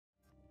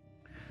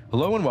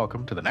Hello and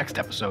welcome to the next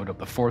episode of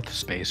the Fourth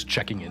Space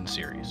Checking In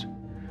series.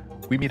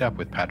 We meet up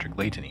with Patrick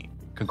Lejtenyi,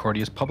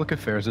 Concordia's Public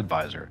Affairs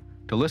Advisor,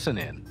 to listen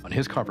in on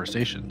his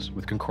conversations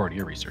with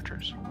Concordia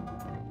researchers.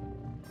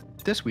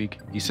 This week,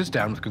 he sits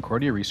down with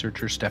Concordia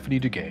researcher Stefanie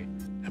Duguay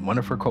and one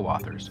of her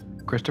co-authors,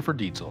 Christopher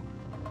Dietzel,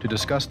 to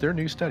discuss their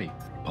new study,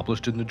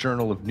 published in the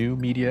Journal of New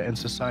Media and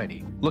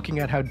Society, looking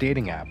at how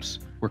dating apps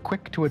were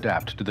quick to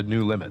adapt to the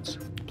new limits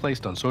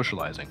placed on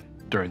socializing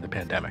during the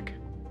pandemic.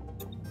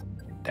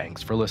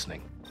 Thanks for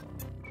listening.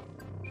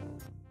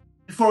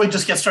 Before we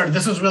just get started,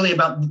 this was really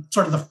about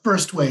sort of the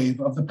first wave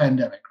of the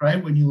pandemic,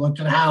 right? When you looked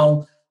at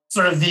how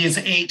sort of these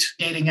 8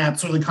 dating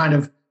apps really kind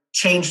of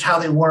changed how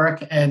they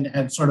work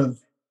and sort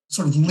of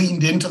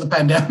leaned into the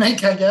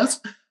pandemic, I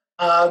guess.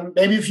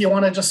 Maybe if you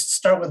want to just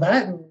start with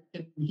that and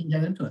we can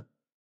get into it.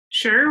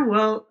 Sure.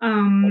 Well,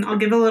 I'll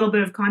give a little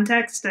bit of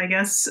context. I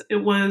guess it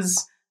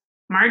was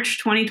March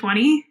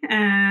 2020,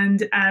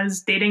 and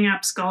as dating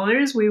app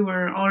scholars, we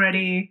were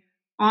already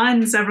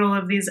on several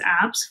of these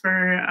apps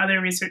for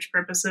other research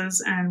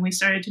purposes, and we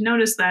started to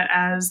notice that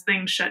as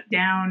things shut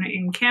down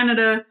in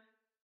Canada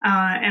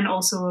and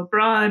also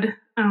abroad,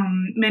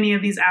 many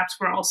of these apps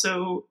were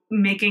also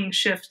making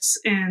shifts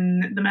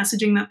in the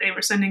messaging that they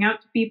were sending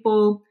out to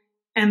people,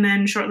 and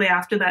then shortly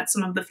after that,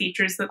 some of the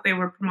features that they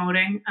were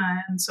promoting.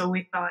 And so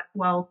we thought,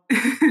 well,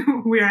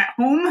 we're at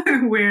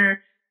home,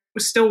 we're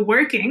still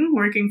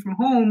working from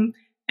home,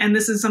 and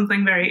this is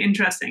something very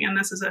interesting. And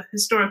this is a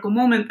historical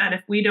moment that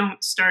if we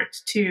don't start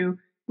to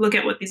look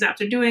at what these apps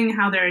are doing,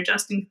 how they're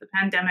adjusting to the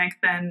pandemic,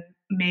 then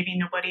maybe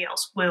nobody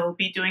else will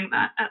be doing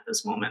that at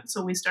this moment.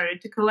 So we started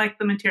to collect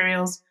the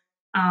materials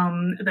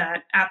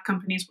that app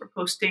companies were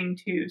posting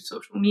to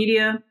social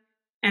media.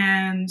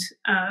 And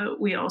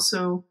we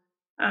also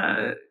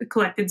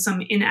collected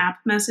some in-app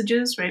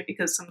messages, right?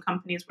 Because some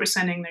companies were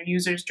sending their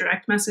users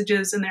direct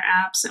messages in their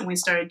apps. And we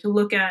started to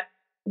look at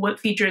what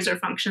features or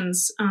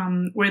functions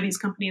were these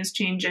companies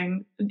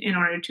changing in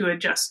order to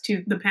adjust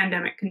to the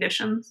pandemic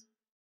conditions.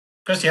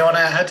 Chris, you want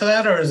to add to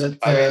that, or is it?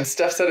 I mean,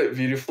 Steph said it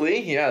beautifully.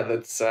 Yeah,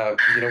 that's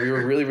we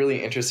were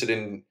really interested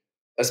in,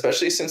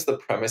 especially since the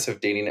premise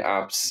of dating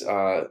apps,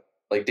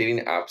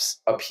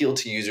 appeal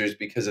to users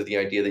because of the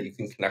idea that you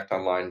can connect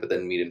online but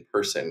then meet in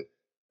person.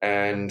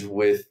 And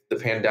with the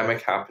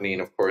pandemic happening,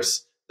 of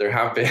course, there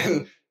have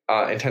been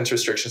intense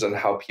restrictions on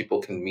how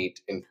people can meet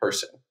in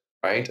person.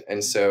 Right.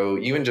 And so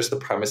even just the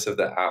premise of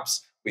the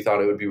apps, we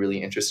thought it would be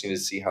really interesting to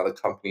see how the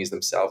companies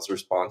themselves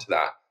respond to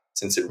that,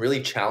 since it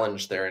really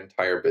challenged their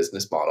entire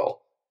business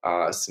model,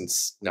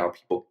 since now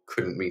people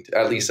couldn't meet,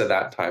 at least at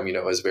that time,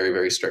 it was very,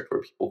 very strict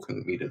where people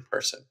couldn't meet in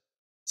person.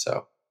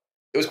 So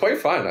it was quite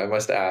fun, I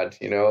must add.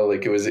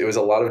 It was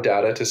a lot of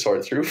data to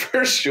sort through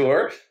for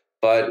sure,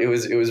 but it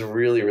was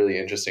really, really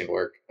interesting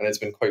work. And it's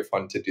been quite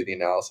fun to do the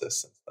analysis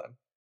since then.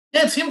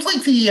 Yeah, it seems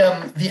like the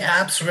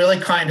apps really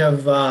kind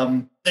of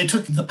they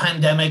took the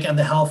pandemic and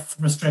the health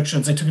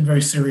restrictions. They took it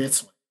very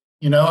seriously.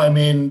 I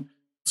mean,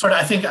 sort of.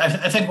 I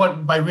think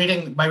what by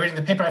reading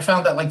the paper, I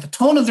found that like the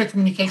tone of their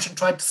communication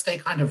tried to stay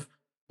kind of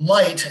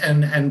light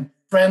and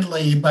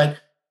friendly, but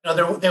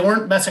they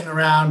weren't messing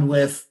around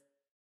with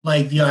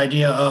like the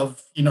idea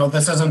of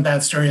this isn't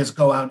that serious.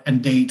 Go out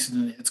and date,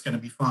 and it's going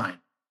to be fine.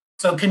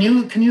 So can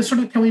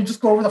we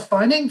just go over the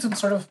findings and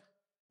sort of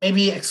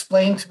maybe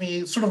explain to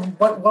me sort of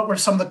what were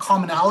some of the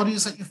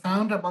commonalities that you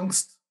found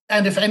amongst,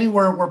 and if any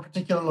were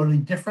particularly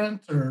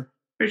different or?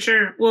 For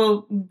sure.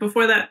 Well,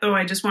 before that, though,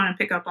 I just want to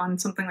pick up on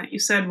something that you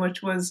said,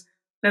 which was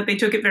that they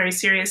took it very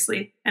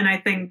seriously. And I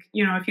think,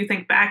 if you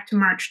think back to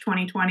March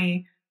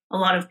 2020, a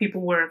lot of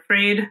people were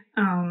afraid.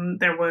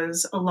 There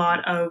was a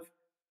lot of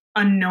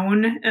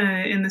unknown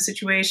in the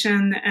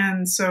situation.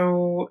 And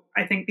so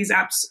I think these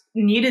apps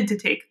needed to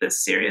take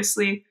this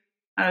seriously.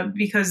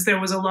 Because there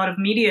was a lot of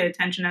media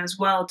attention as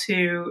well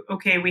to,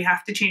 okay, we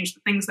have to change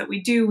the things that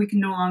we do. We can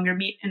no longer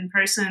meet in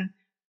person.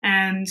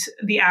 And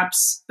the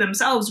apps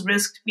themselves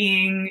risked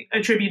being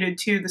attributed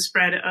to the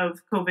spread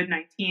of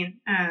COVID-19.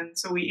 And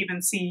so we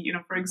even see,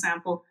 for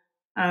example,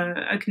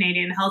 a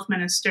Canadian health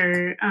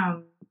minister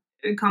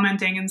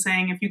commenting and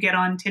saying, if you get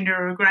on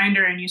Tinder or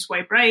Grindr and you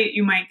swipe right,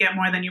 you might get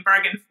more than you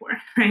bargained for,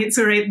 right?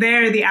 So right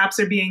there, the apps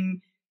are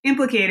being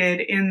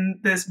implicated in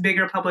this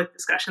bigger public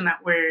discussion that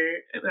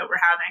we're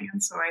having.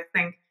 And so I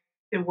think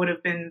it would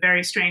have been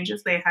very strange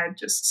if they had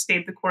just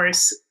stayed the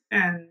course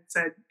and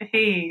said,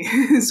 hey,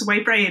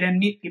 swipe right and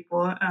meet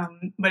people.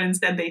 But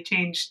instead they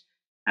changed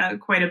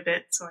quite a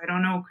bit. So I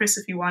don't know, Chris,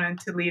 if you wanted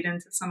to lead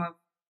into some of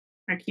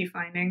our key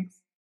findings.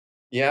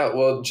 Yeah,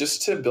 well,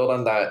 just to build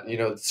on that,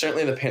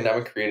 certainly the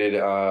pandemic created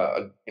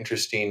an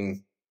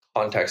interesting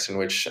context in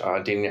which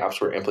dating apps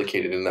were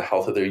implicated in the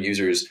health of their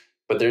users.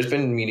 But there's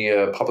been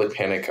media public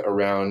panic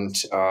around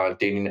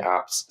dating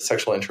apps,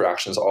 sexual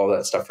interactions, all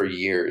that stuff for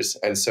years.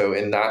 And so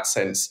in that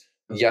sense,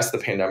 yes, the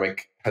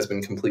pandemic has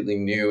been completely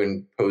new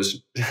and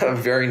posed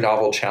very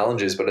novel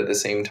challenges. But at the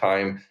same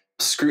time,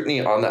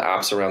 scrutiny on the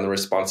apps around the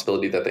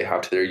responsibility that they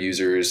have to their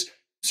users,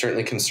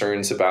 certainly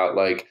concerns about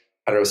like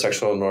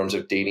heterosexual norms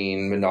of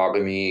dating,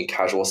 monogamy,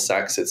 casual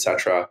sex,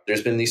 etc.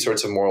 There's been these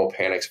sorts of moral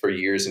panics for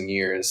years and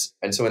years.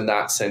 And so in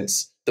that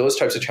sense, those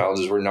types of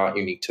challenges were not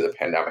unique to the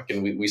pandemic.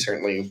 And we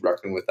certainly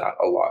reckon with that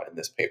a lot in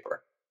this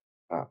paper.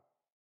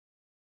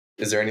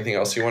 Is there anything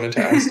else you wanted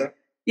to ask, Steph?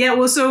 Yeah,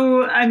 well,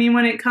 so, I mean,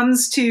 when it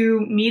comes to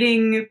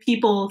meeting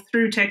people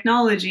through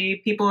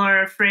technology, people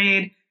are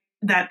afraid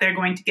that they're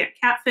going to get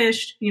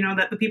catfished,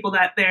 that the people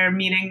that they're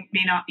meeting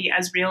may not be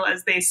as real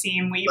as they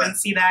seem. We even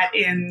see that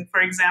in, for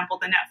example,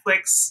 the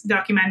Netflix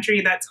documentary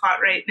that's hot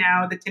right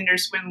now, The Tinder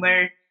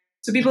Swindler.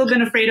 So people have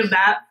been afraid of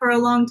that for a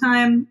long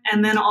time.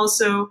 And then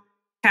also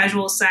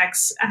casual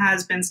sex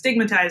has been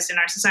stigmatized in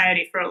our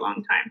society for a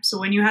long time. So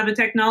when you have a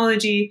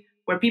technology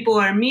where people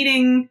are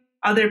meeting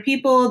other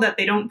people that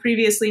they don't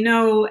previously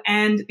know,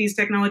 and these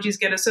technologies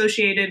get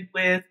associated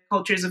with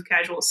cultures of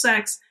casual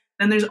sex,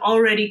 then there's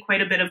already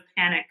quite a bit of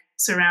panic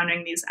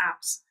surrounding these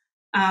apps.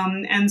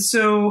 And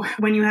so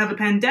when you have a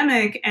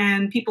pandemic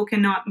and people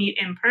cannot meet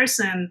in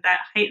person,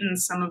 that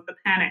heightens some of the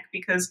panic,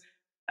 because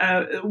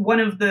one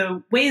of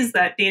the ways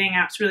that dating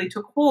apps really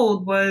took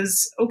hold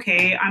was,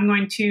 okay, I'm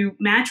going to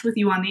match with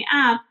you on the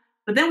app,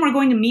 but then we're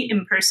going to meet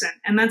in person.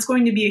 And that's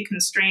going to be a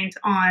constraint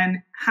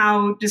on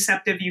how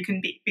deceptive you can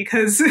be,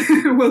 because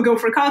we'll go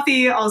for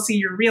coffee, I'll see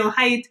your real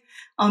height,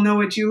 I'll know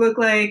what you look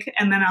like,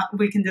 and then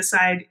we can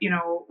decide,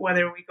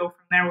 whether we go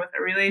from there with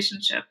a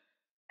relationship.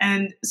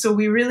 And so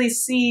we really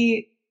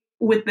see,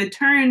 with the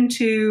turn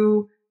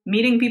to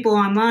meeting people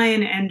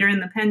online and during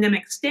the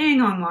pandemic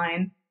staying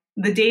online,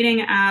 the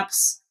dating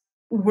apps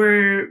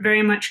were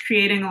very much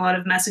creating a lot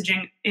of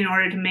messaging in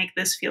order to make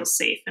this feel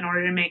safe, in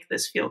order to make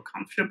this feel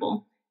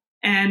comfortable.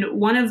 And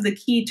one of the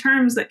key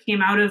terms that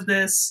came out of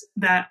this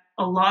that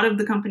a lot of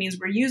the companies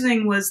were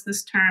using was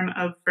this term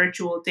of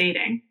virtual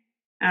dating,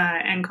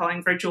 and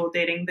calling virtual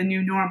dating the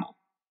new normal.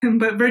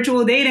 But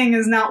virtual dating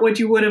is not what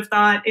you would have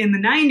thought in the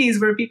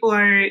 90s, where people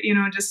are,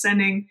 just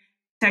sending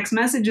text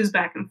messages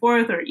back and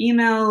forth or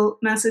email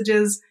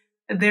messages.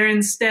 They're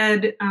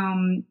instead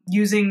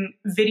using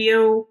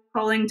video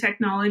calling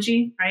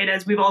technology, right?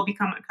 As we've all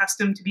become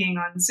accustomed to being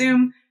on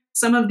Zoom.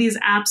 Some of these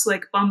apps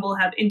like Bumble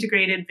have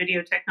integrated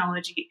video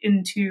technology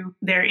into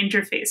their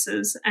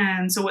interfaces.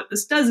 And so what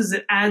this does is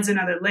it adds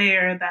another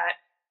layer that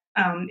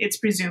it's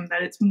presumed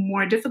that it's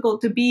more difficult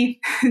to be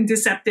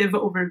deceptive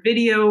over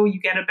video. You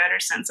get a better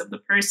sense of the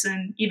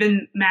person.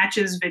 Even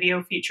Match's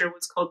video feature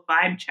was called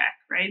Vibe Check,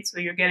 right? So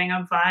you're getting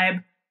a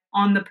vibe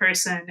on the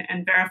person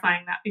and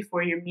verifying that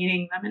before you're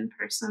meeting them in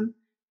person.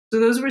 So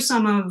those were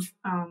some of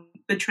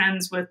the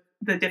trends with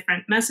the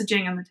different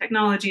messaging and the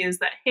technology, is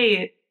that,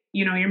 hey,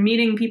 you're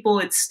meeting people,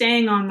 it's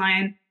staying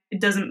online.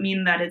 It doesn't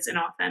mean that it's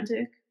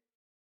inauthentic.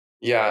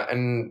 Yeah.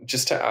 And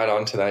just to add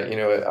on to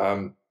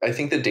that, I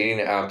think the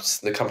dating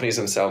apps, the companies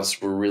themselves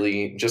were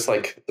really, just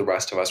like the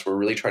rest of us, were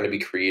really trying to be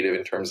creative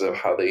in terms of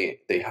how they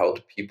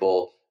held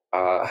people's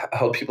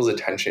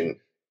attention.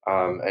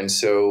 And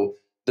so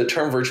the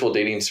term virtual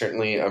dating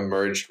certainly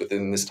emerged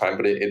within this time,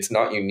 but it's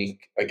not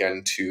unique,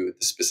 again, to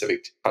the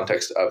specific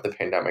context of the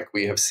pandemic.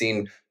 We have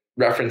seen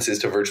references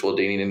to virtual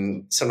dating,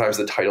 and sometimes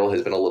the title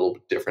has been a little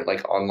bit different,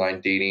 like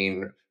online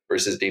dating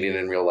versus dating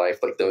in real life.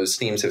 Like those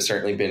themes have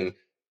certainly been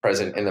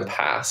present in the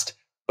past.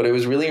 But it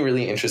was really,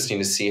 really interesting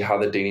to see how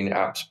the dating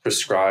apps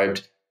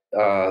prescribed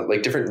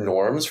like different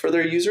norms for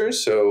their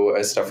users. So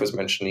as Steph was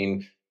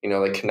mentioning,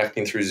 like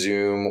connecting through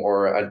Zoom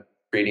or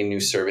creating new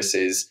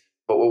services.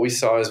 But what we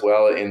saw as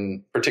well,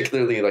 in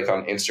particularly like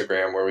on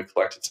Instagram, where we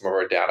collected some of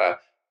our data,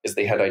 is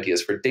they had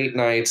ideas for date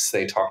nights.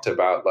 They talked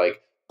about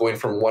like going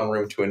from one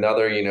room to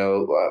another.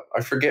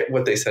 I forget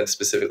what they said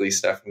specifically,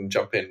 Steph, and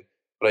jump in.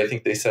 But I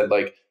think they said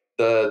like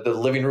the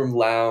living room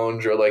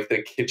lounge or like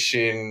the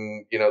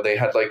kitchen. They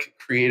had like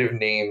creative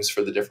names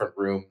for the different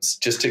rooms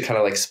just to kind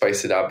of like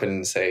spice it up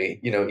and say,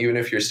 even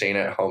if you're staying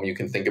at home, you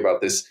can think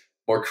about this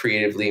more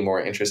creatively,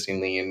 more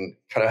interestingly, and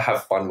kind of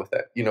have fun with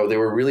it. They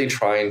were really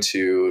trying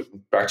to,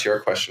 back to your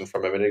question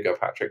from a minute ago,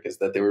 Patrick, is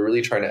that they were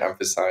really trying to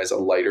emphasize a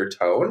lighter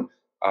tone.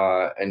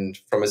 And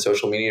from a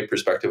social media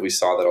perspective, we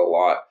saw that a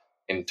lot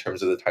in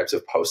terms of the types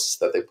of posts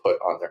that they put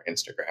on their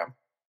Instagram.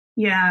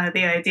 Yeah,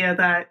 the idea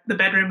that the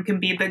bedroom can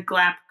be the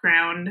glap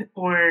ground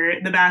or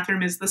the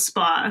bathroom is the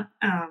spa.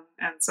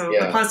 And so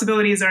the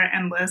possibilities are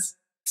endless.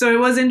 So it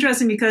was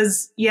interesting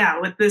because,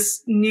 with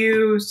this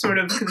new sort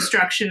of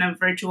construction of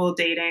virtual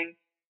dating,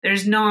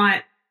 there's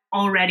not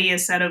already a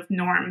set of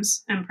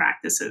norms and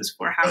practices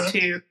for how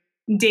to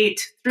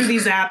date through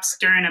these apps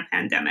during a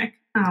pandemic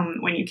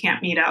when you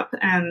can't meet up.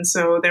 And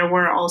so there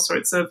were all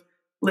sorts of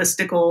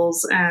listicles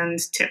and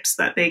tips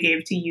that they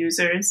gave to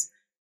users.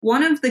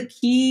 One of the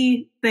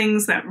key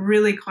things that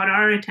really caught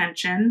our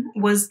attention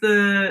was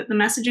the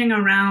messaging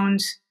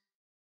around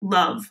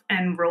love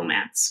and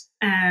romance.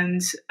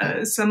 And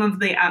some of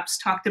the apps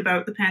talked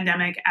about the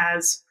pandemic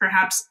as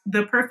perhaps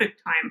the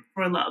perfect time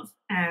for love.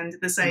 And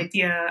this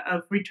idea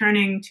of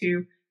returning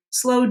to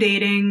slow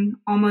dating,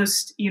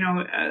 almost,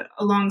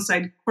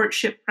 alongside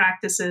courtship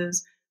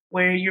practices,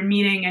 where you're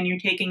meeting and you're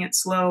taking it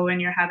slow and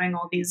you're having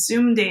all these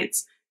Zoom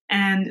dates.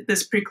 And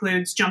this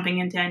precludes jumping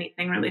into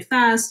anything really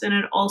fast. And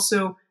it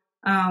also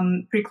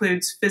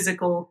precludes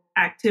physical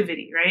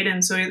activity, right?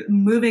 And so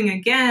moving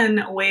again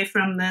away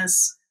from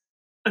this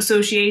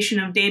association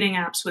of dating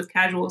apps with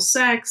casual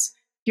sex,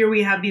 here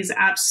we have these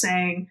apps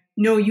saying,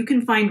 no, you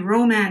can find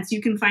romance,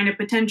 you can find a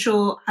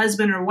potential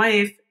husband or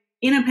wife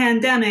in a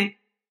pandemic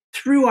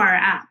through our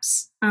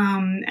apps.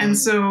 And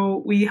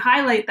so we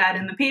highlight that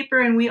in the paper,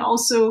 and we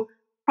also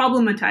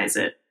problematize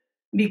it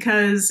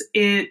because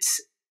it,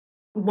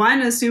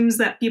 one, assumes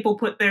that people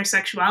put their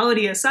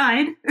sexuality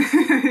aside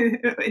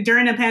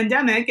during a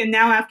pandemic. And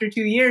now after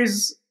 2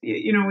 years,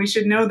 we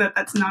should know that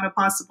that's not a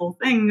possible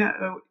thing.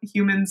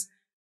 Humans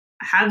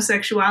have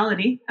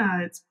sexuality.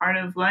 It's part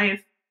of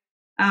life.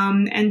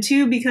 And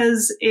two,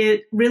 because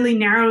it really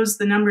narrows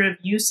the number of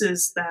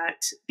uses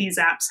that these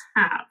apps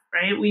have,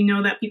 right? We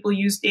know that people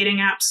use dating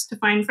apps to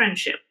find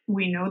friendship.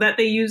 We know that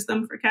they use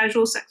them for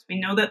casual sex. We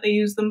know that they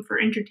use them for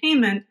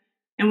entertainment.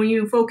 And when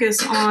you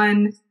focus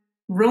on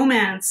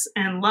romance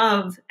and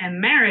love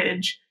and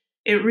marriage,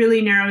 it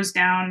really narrows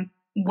down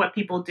what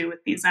people do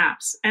with these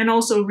apps, and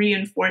also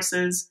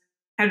reinforces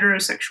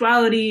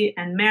heterosexuality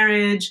and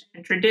marriage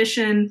and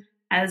tradition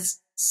as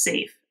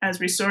safe, as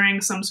restoring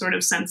some sort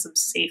of sense of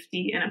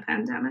safety in a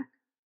pandemic.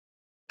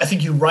 I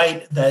think you're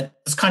right that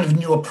this kind of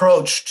new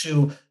approach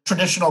to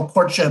traditional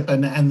courtship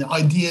and the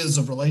ideas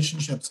of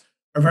relationships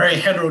are very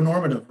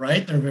heteronormative,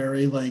 right? They're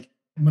very like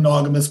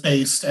monogamous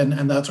based and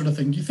that sort of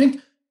thing. Do you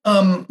think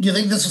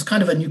this is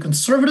kind of a new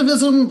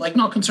conservatism, like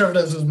not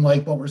conservatism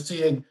like what we're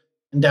seeing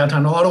in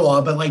downtown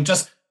Ottawa, but like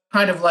just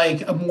kind of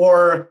like a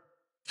more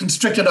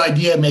constricted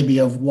idea maybe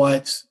of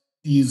what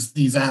these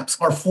apps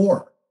are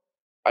for?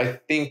 I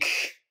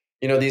think,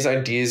 these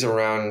ideas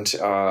around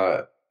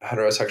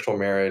heterosexual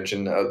marriage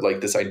and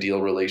like this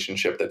ideal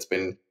relationship it's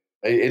been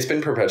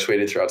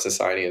perpetuated throughout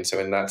society. And so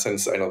in that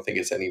sense, I don't think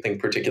it's anything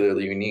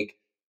particularly unique.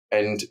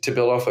 And to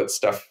build off what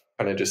Steph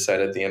kind of just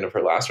said at the end of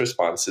her last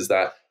response is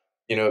that,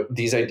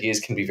 these ideas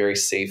can be very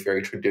safe,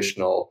 very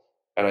traditional.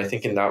 And I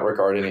think in that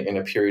regard, in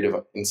a period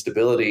of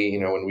instability,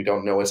 when we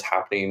don't know what's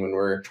happening, when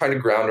we're trying to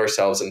ground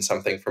ourselves in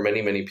something, for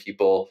many, many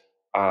people,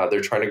 they're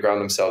trying to ground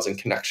themselves in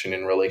connection,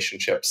 in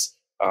relationships,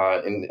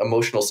 in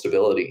emotional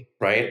stability,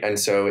 right? And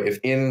so if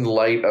in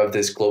light of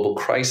this global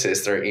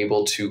crisis, they're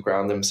able to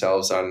ground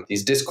themselves on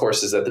these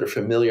discourses that they're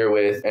familiar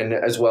with, and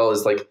as well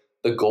as like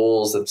the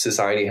goals that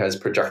society has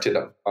projected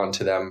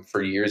onto them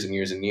for years and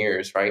years and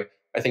years, right?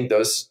 I think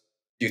those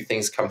two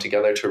things come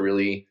together to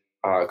really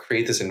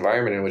create this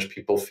environment in which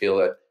people feel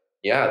that,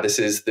 yeah, this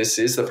is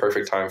the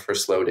perfect time for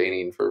slow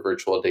dating, for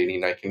virtual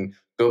dating. I can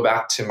go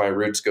back to my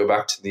roots, go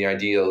back to the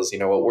ideals,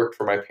 what worked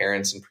for my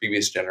parents and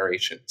previous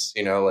generations.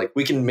 Like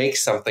we can make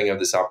something of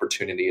this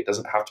opportunity. It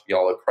doesn't have to be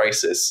all a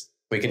crisis.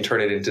 We can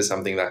turn it into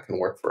something that can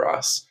work for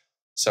us.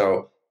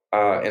 So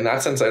in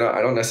that sense, I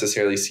don't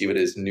necessarily see it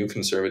as new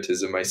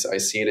conservatism. I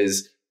see it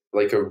as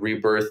like a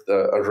rebirth,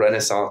 a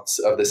renaissance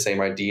of the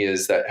same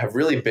ideas that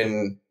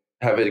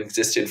have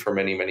existed for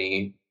many,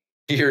 many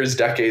years,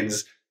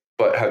 decades,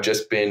 but have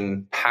just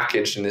been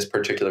packaged in this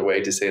particular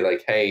way to say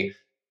like, hey,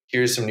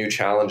 here's some new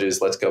challenges.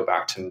 Let's go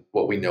back to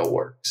what we know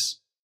works.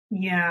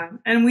 Yeah.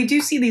 And we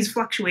do see these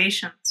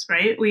fluctuations,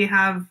 right? We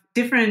have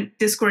different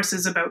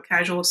discourses about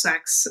casual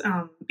sex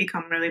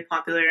become really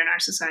popular in our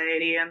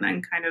society and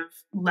then kind of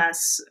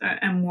less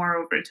and more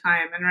over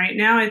time. And right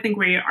now, I think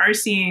we are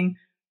seeing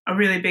a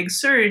really big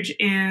surge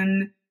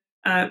in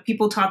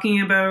people talking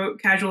about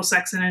casual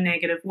sex in a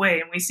negative way.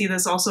 And we see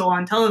this also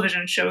on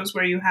television shows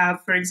where you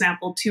have, for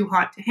example, Too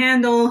Hot to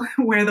Handle,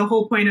 where the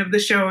whole point of the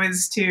show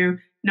is to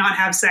not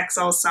have sex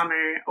all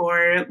summer,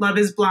 or Love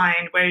is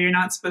Blind, where you're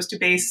not supposed to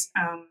base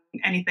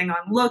anything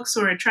on looks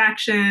or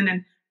attraction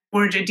and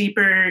forge a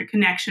deeper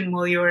connection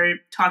while you're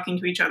talking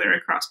to each other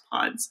across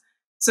pods.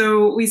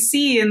 So we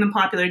see in the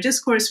popular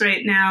discourse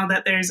right now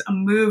that there's a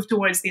move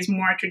towards these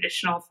more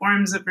traditional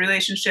forms of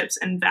relationships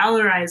and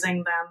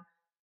valorizing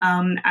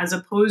them, as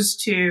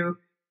opposed to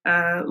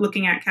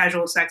looking at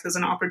casual sex as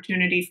an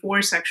opportunity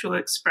for sexual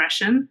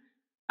expression.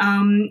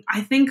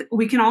 I think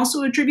we can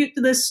also attribute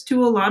this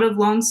to a lot of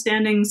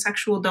longstanding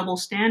sexual double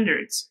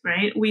standards,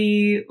 right?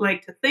 We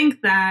like to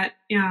think that,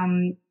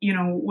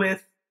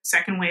 with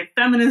second wave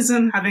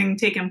feminism having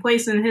taken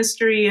place in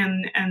history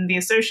and the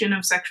assertion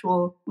of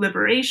sexual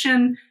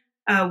liberation,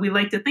 we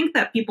like to think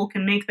that people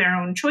can make their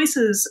own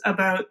choices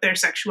about their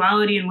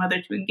sexuality and whether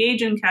to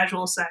engage in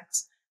casual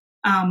sex.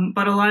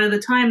 But a lot of the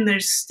time,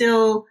 there's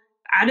still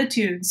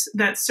attitudes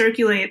that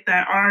circulate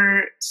that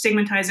are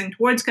stigmatizing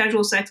towards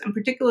casual sex and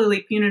particularly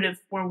punitive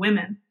for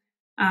women.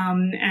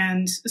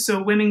 And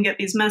so women get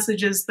these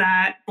messages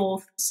that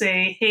both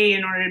say, hey,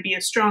 in order to be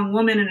a strong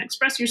woman and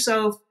express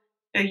yourself,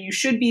 you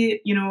should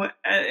be,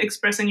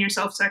 expressing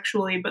yourself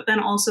sexually, but then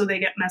also they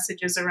get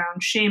messages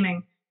around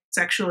shaming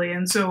sexually.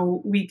 And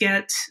so we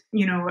get,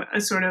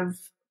 a sort of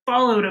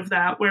fallout of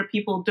that where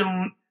people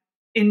don't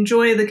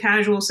enjoy the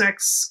casual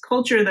sex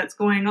culture that's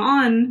going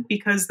on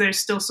because there's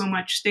still so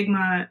much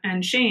stigma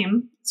and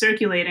shame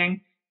circulating.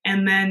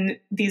 And then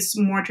these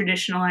more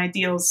traditional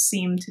ideals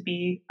seem to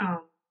be,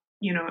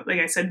 like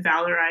I said,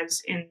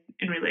 valorized in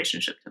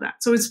relationship to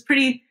that. So it's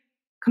pretty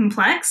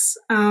complex.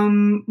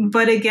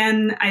 But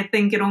again, I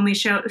think it only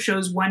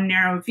shows one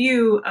narrow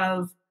view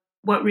of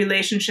what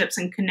relationships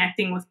and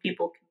connecting with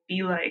people can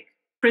be like.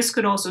 Chris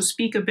could also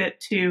speak a bit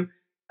to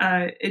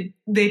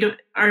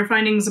our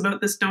findings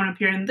about this don't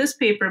appear in this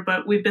paper,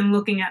 but we've been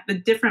looking at the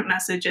different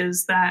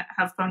messages that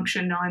have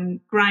functioned on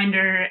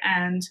Grindr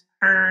and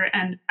Her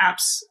and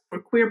apps for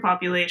queer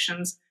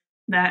populations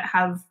that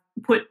have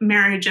put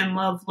marriage and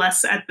love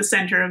less at the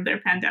center of their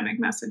pandemic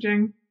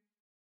messaging.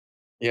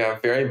 Yeah,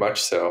 very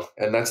much so.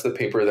 And that's the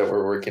paper that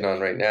we're working on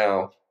right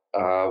now.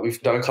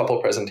 We've done a couple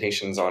of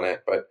presentations on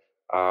it, but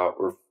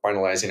we're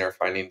finalizing our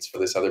findings for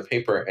this other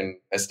paper. And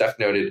as Steph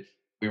noted,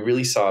 we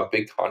really saw a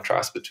big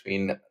contrast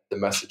between the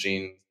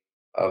messaging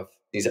of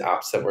these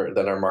apps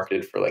that are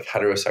marketed for like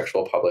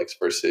heterosexual publics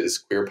versus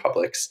queer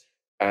publics.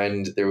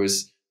 And there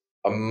was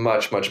a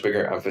much, much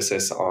bigger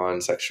emphasis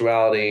on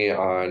sexuality,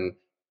 and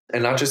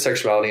not just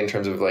sexuality in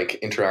terms of like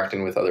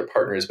interacting with other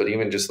partners, but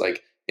even just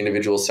like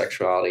individual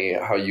sexuality,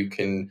 how you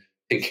can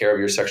take care of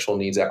your sexual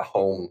needs at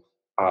home.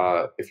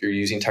 If you're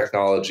using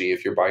technology,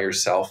 if you're by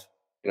yourself,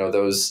 it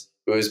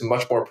was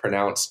much more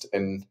pronounced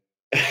and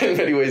in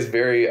many ways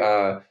very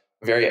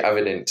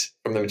evident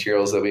from the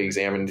materials that we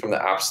examined from the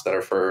apps that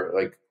are for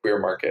like queer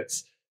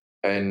markets.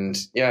 And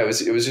yeah, it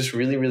was just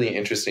really, really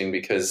interesting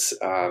because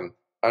on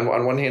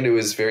one hand, it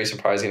was very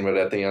surprising, but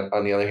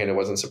on the other hand, it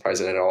wasn't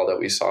surprising at all that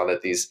we saw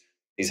that these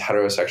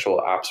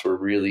heterosexual apps were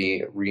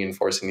really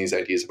reinforcing these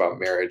ideas about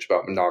marriage,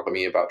 about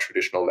monogamy, about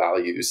traditional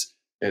values.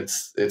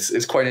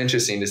 It's quite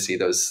interesting to see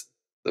those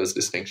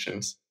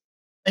distinctions.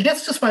 I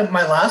guess just my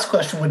last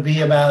question would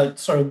be about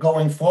sort of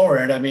going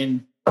forward. I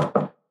mean,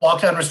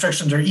 lockdown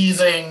restrictions are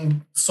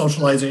easing,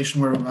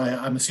 socialization, where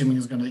I'm assuming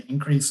is going to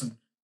increase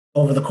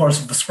over the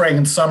course of the spring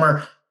and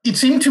summer. It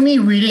seemed to me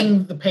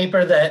reading the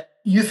paper that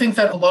you think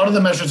that a lot of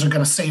the measures are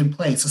going to stay in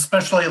place,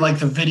 especially like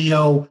the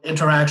video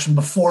interaction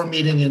before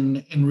meeting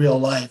in real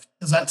life.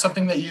 Is that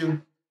something that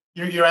you're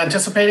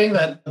anticipating,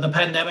 that the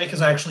pandemic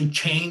has actually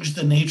changed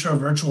the nature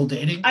of virtual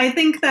dating? I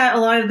think that a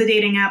lot of the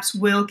dating apps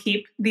will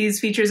keep these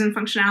features and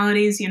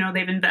functionalities.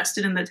 They've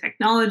invested in the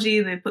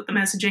technology, they've put the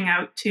messaging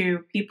out to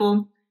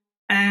people.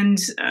 And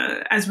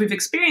as we've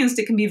experienced,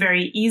 it can be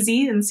very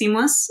easy and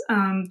seamless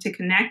to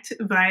connect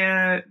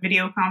via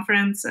video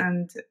conference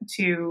and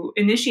to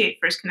initiate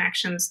first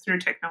connections through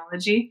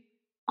technology.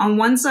 On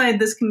one side,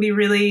 this can be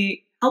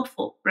really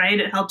helpful, right?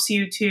 It helps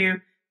you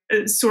to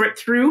sort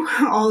through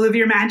all of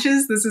your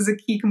matches. This is a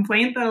key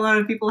complaint that a lot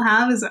of people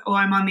have is,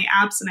 I'm on the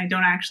apps and I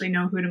don't actually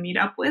know who to meet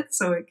up with.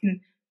 So it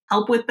can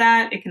help with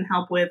that. It can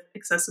help with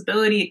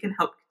accessibility. It can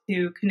help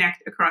to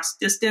connect across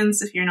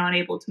distance if you're not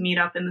able to meet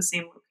up in the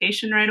same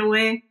location right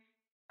away.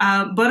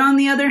 But on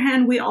the other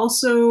hand, we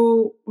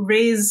also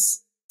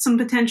raise some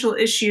potential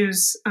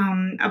issues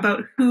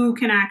about who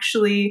can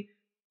actually,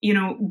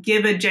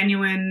 give a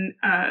genuine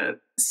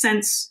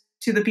sense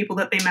to the people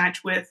that they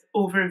match with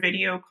over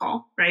video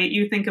call, right?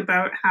 You think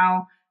about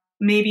how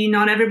maybe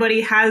not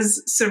everybody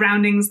has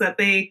surroundings that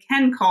they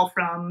can call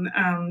from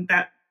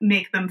that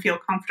make them feel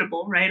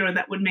comfortable, right? Or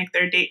that would make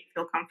their date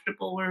feel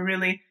comfortable. We're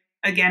really,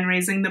 again,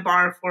 raising the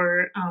bar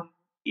for,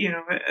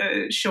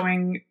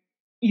 showing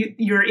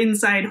your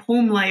inside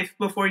home life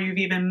before you've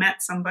even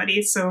met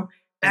somebody. So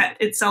that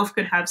itself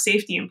could have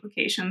safety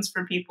implications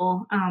for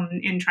people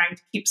in trying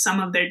to keep some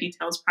of their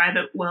details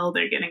private while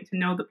they're getting to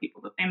know the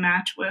people that they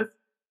match with.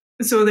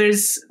 So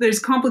there's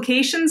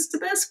complications to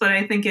this, but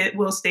I think it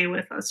will stay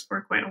with us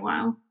for quite a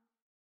while.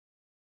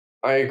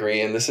 I agree.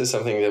 And this is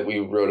something that we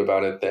wrote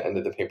about at the end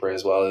of the paper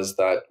as well, is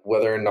that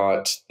whether or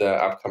not the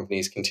app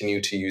companies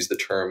continue to use the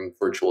term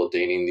virtual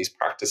dating, these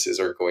practices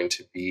are going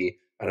to be,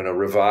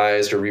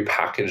 revised or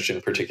repackaged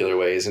in particular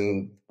ways.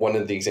 And one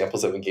of the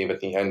examples that we gave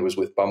at the end was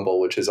with Bumble,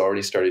 which has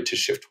already started to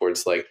shift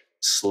towards like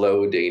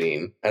slow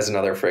dating as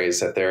another phrase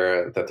that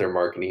they're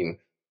marketing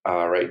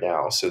right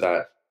now. So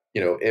that,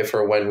 if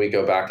or when we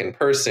go back in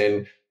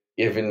person,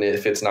 even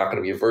if it's not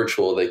going to be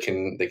virtual, they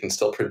can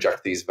still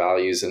project these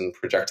values and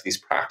project these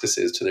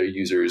practices to their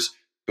users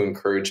to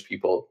encourage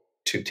people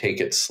to take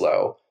it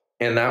slow.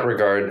 In that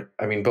regard,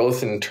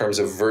 both in terms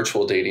of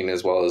virtual dating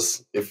as well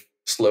as if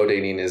slow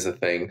dating is a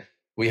thing,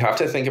 we have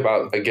to think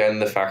about, again,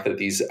 the fact that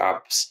these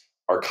apps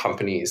are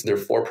companies, they're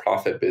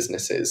for-profit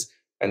businesses.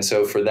 And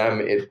so for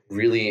them, it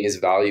really is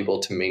valuable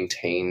to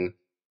maintain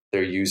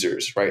their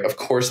users, right? Of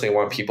course, they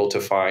want people to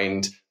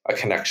find a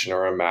connection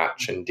or a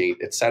match and date,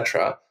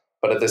 etc.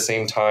 But at the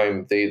same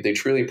time, they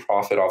truly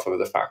profit off of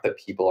the fact that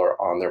people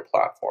are on their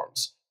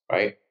platforms,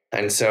 right?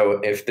 And so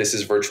if this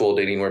is virtual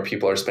dating where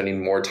people are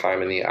spending more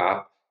time in the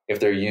app, if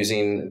they're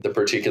using the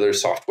particular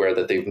software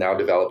that they've now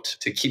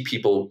developed to keep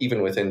people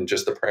even within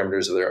just the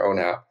parameters of their own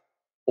app,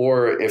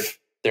 or if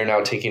they're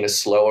now taking a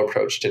slow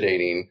approach to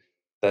dating,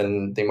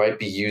 then they might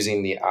be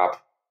using the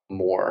app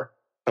more.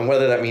 And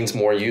whether that means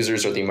more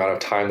users or the amount of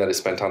time that is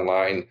spent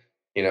online,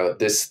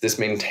 this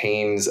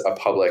maintains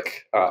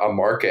a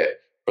market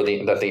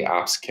that the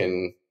apps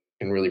can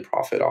really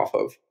profit off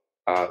of.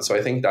 So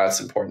I think that's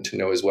important to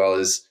know as well,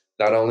 is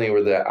not only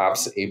were the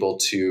apps able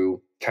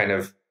to kind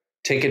of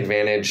take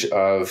advantage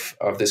of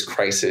this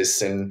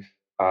crisis and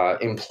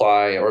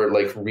imply or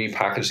like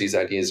repackage these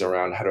ideas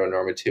around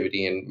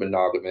heteronormativity and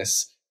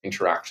monogamous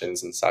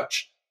interactions and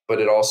such. But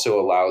it also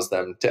allows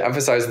them to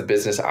emphasize the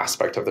business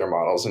aspect of their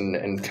models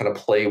and kind of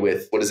play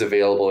with what is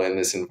available in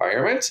this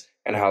environment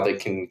and how they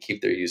can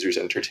keep their users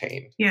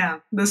entertained. Yeah,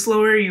 the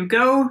slower you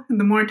go,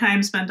 the more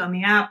time spent on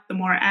the app, the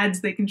more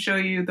ads they can show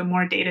you, the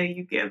more data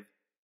you give.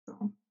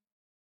 So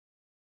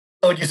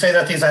would you say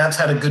that these apps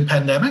had a good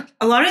pandemic?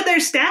 a lot of their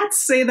stats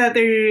say that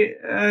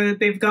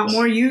they've got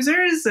more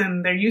users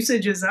and their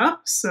usage is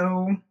up.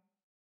 So,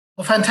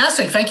 well,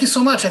 fantastic. Thank you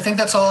so much. I think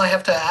that's all I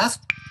have to ask.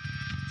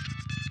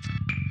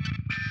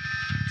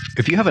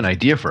 If you have an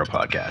idea for a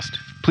podcast,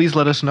 please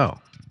let us know.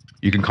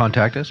 You can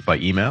contact us by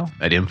email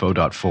at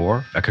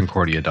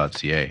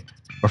info.4@concordia.ca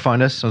or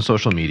find us on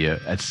social media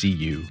at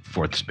CU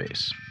Fourth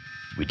Space.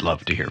 We'd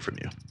love to hear from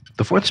you.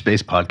 The Fourth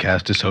Space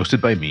podcast is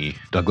hosted by me,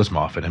 Douglas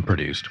Moffat, and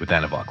produced with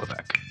Anna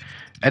Voklavec.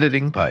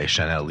 Editing by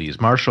Chanel Lees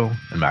Marshall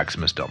and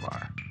Maximus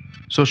Delmar.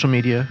 Social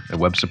media and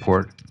web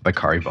support by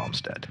Kari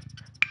Volmstead.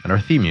 And our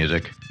theme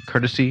music,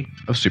 courtesy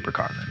of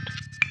Supercontinent.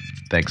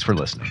 Thanks for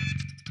listening.